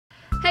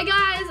Hey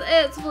guys,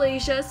 it's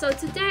Felicia. So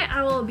today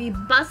I will be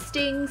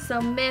busting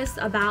some myths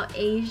about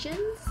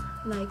Asians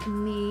like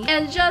me.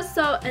 And just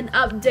so an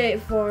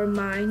update for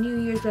my New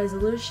Year's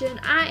resolution,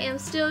 I am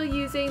still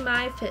using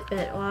my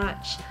Fitbit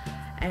watch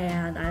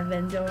and I've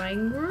been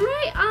doing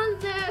great on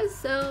this,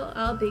 so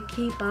I'll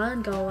keep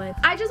on going.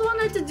 I just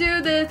wanted to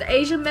do this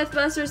Asian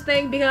Mythbusters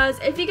thing because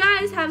if you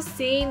guys have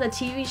seen the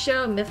TV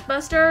show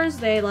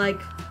Mythbusters, they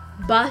like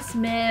bust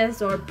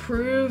myths or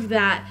prove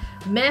that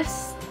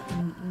myths,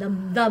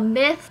 the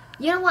myth,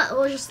 you know what,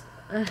 we'll just,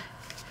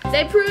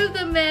 they prove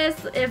the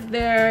myths if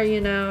they're,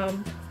 you know,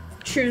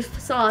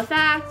 truth, solid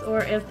facts,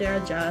 or if they're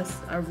just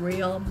a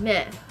real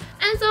myth.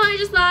 And so I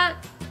just thought,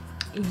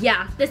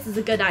 yeah, this is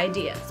a good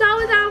idea. So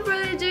without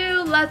further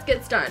ado, let's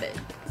get started.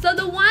 So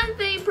the one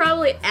thing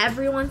probably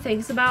everyone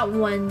thinks about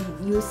when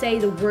you say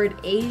the word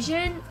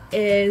Asian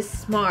is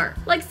smart.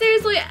 Like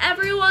seriously,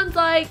 everyone's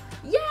like,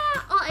 yeah,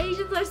 all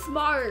Asians are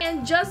smart.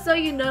 And just so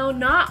you know,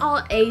 not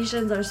all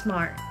Asians are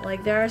smart.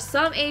 Like there are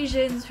some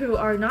Asians who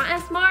are not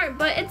as smart,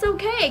 but it's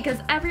okay because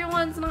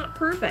everyone's not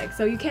perfect.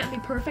 So you can't be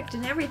perfect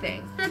in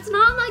everything. It's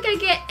not like I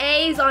get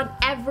A's on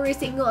every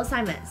single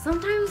assignment.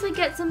 Sometimes I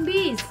get some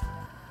B's.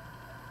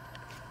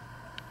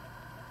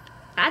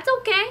 That's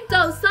okay.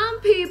 So some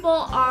people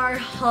are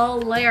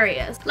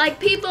hilarious. Like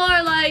people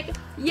are like,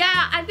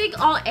 yeah, I think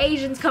all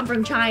Asians come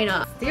from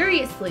China.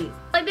 Seriously.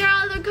 Like there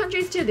are other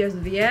countries too. There's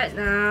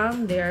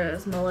Vietnam,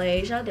 there's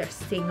Malaysia, there's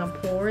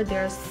Singapore.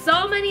 There's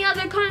so many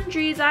other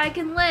countries I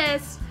can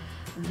list.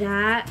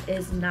 That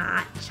is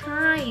not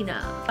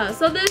China.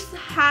 So this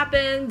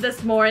happened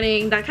this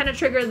morning. That kind of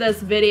triggered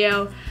this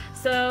video.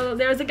 So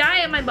there was a guy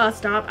at my bus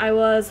stop. I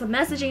was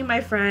messaging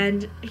my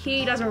friend.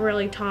 He doesn't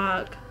really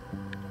type,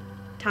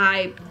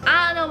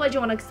 I don't know what you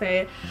want to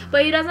say,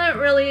 but he doesn't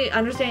really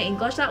understand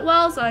English that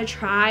well, so I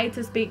tried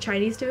to speak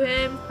Chinese to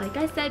him. Like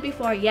I said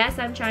before, yes,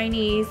 I'm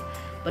Chinese,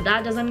 but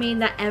that doesn't mean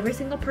that every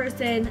single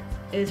person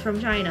is from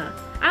China.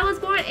 I was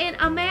born in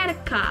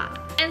America.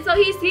 And so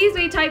he sees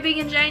me typing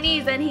in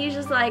Chinese and he's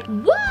just like,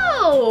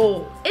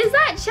 whoa, is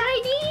that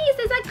Chinese?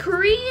 Is that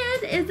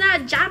Korean? Is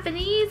that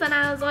Japanese? And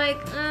I was like,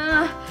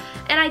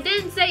 and I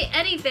didn't say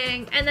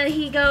anything, and then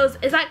he goes,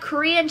 is that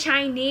Korean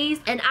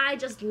Chinese? And I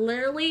just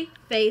literally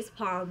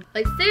facepalmed.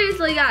 Like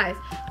seriously guys,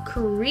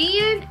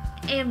 Korean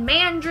and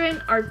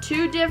Mandarin are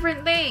two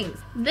different things.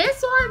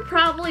 This one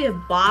probably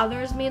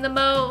bothers me the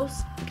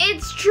most.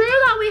 It's true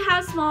that we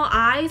have small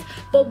eyes,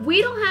 but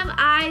we don't have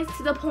eyes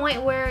to the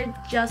point where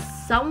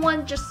just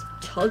someone just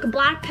took a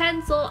black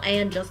pencil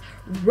and just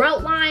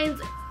wrote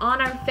lines on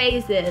our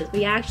faces.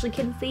 We actually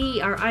can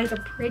see our eyes are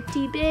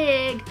pretty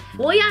big.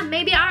 Well, yeah,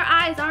 maybe our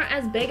eyes aren't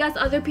as big as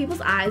other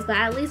people's eyes, but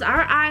at least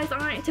our eyes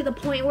aren't to the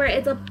point where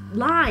it's a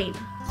line.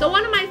 So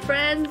one of my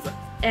friends,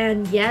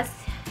 and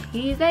yes,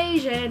 he's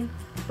Asian,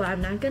 but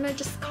I'm not gonna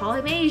just call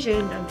him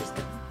Asian. I'm just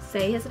gonna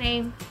say his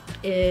name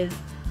is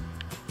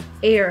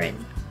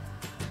Aaron.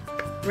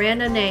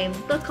 Random name.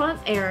 Let's call him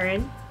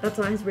Aaron. That's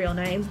not his real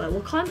name, but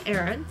we'll call him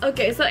Aaron.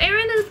 Okay, so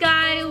Aaron and this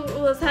guy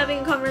was having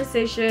a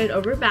conversation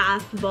over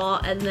basketball,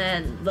 and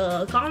then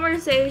the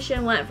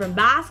conversation went from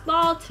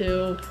basketball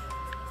to,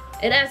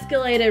 it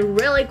escalated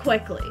really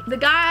quickly. The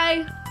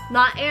guy,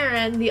 not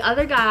Aaron, the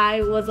other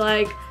guy was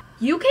like,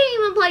 you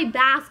can't even play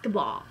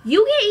basketball.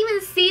 You can't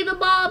even see the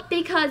ball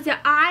because your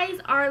eyes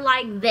are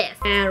like this.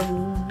 And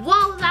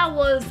whoa, that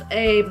was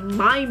a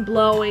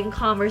mind-blowing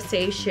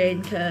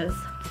conversation because,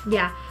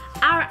 yeah,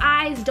 our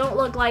eyes don't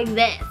look like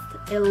this.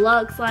 It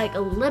looks like a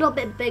little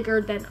bit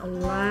bigger than a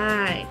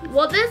line.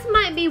 Well, this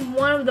might be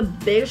one of the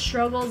big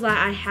struggles that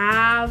I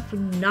have.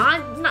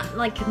 Not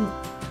like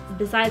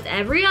besides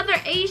every other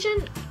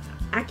Asian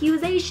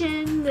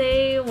accusation,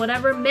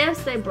 whatever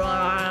myths they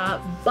brought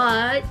up.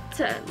 But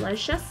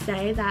let's just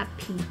say that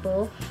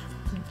people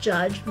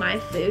judge my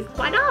food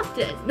quite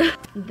often.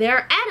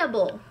 They're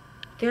edible.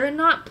 They're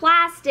not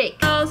plastic.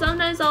 So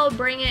sometimes I'll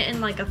bring it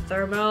in like a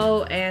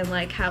thermo and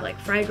like have like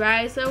fried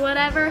rice or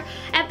whatever,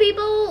 and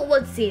people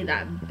would see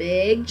that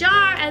big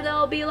jar and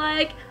they'll be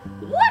like,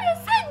 what is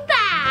in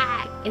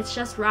that? It's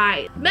just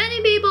rice.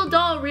 Many people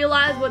don't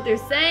realize what they're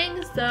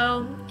saying,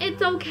 so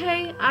it's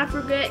okay. I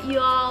forgive you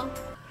all.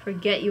 And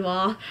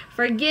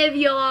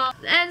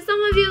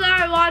some of you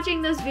that are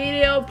watching this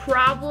video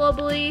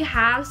probably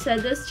have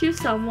said this to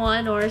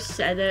someone or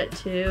said it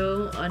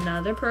to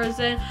another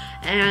person,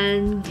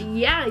 and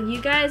yeah,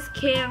 you guys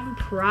can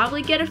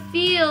probably get a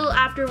feel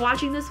after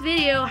watching this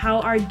video how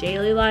our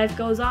daily life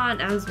goes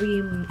on as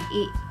we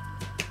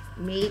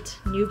meet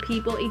new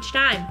people each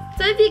time.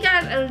 So if you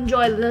guys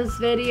enjoyed this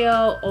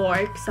video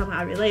or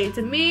somehow related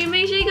to me,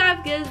 make sure you guys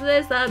give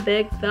this a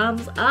big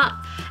thumbs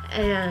up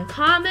and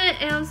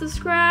comment and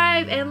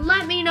subscribe, and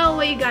let me know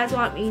what you guys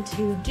want me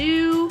to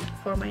do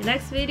for my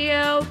next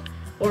video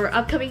or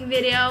upcoming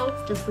video.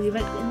 Just leave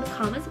it in the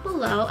comments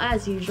below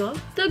as usual.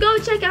 So go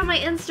check out my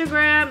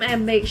Instagram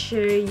and make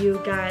sure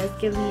you guys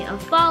give me a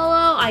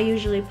follow. I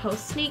usually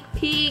post sneak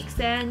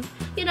peeks and,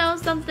 you know,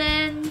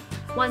 something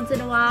once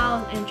in a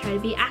while and try to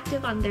be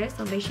active on there,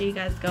 so make sure you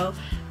guys go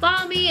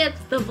follow me. It's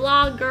the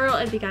vlog girl.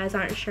 If you guys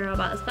aren't sure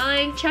about the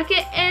spelling, check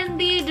it in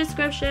the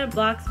description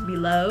box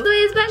below. So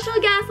a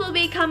special guest will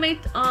be coming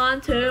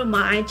onto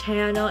my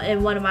channel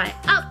in one of my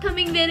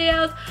upcoming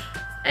videos,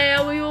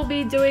 and we will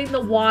be doing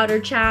the water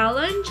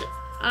challenge.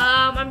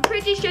 I'm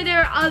pretty sure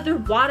there are other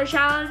water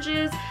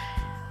challenges.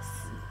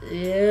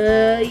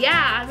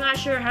 Yeah, I'm not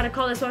sure how to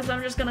call this one, so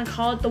I'm just gonna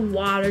call it the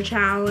water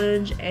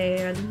challenge.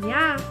 And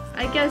yeah,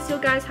 I guess you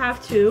guys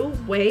have to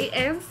wait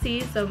and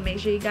see. So make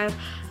sure you guys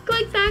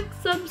click that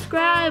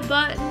subscribe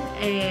button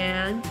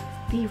and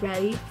be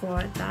ready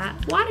for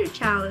that water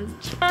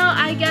challenge. So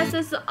I guess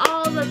this is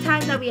all the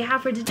time that we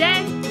have for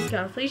today. This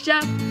is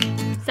Felicia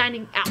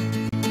signing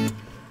out.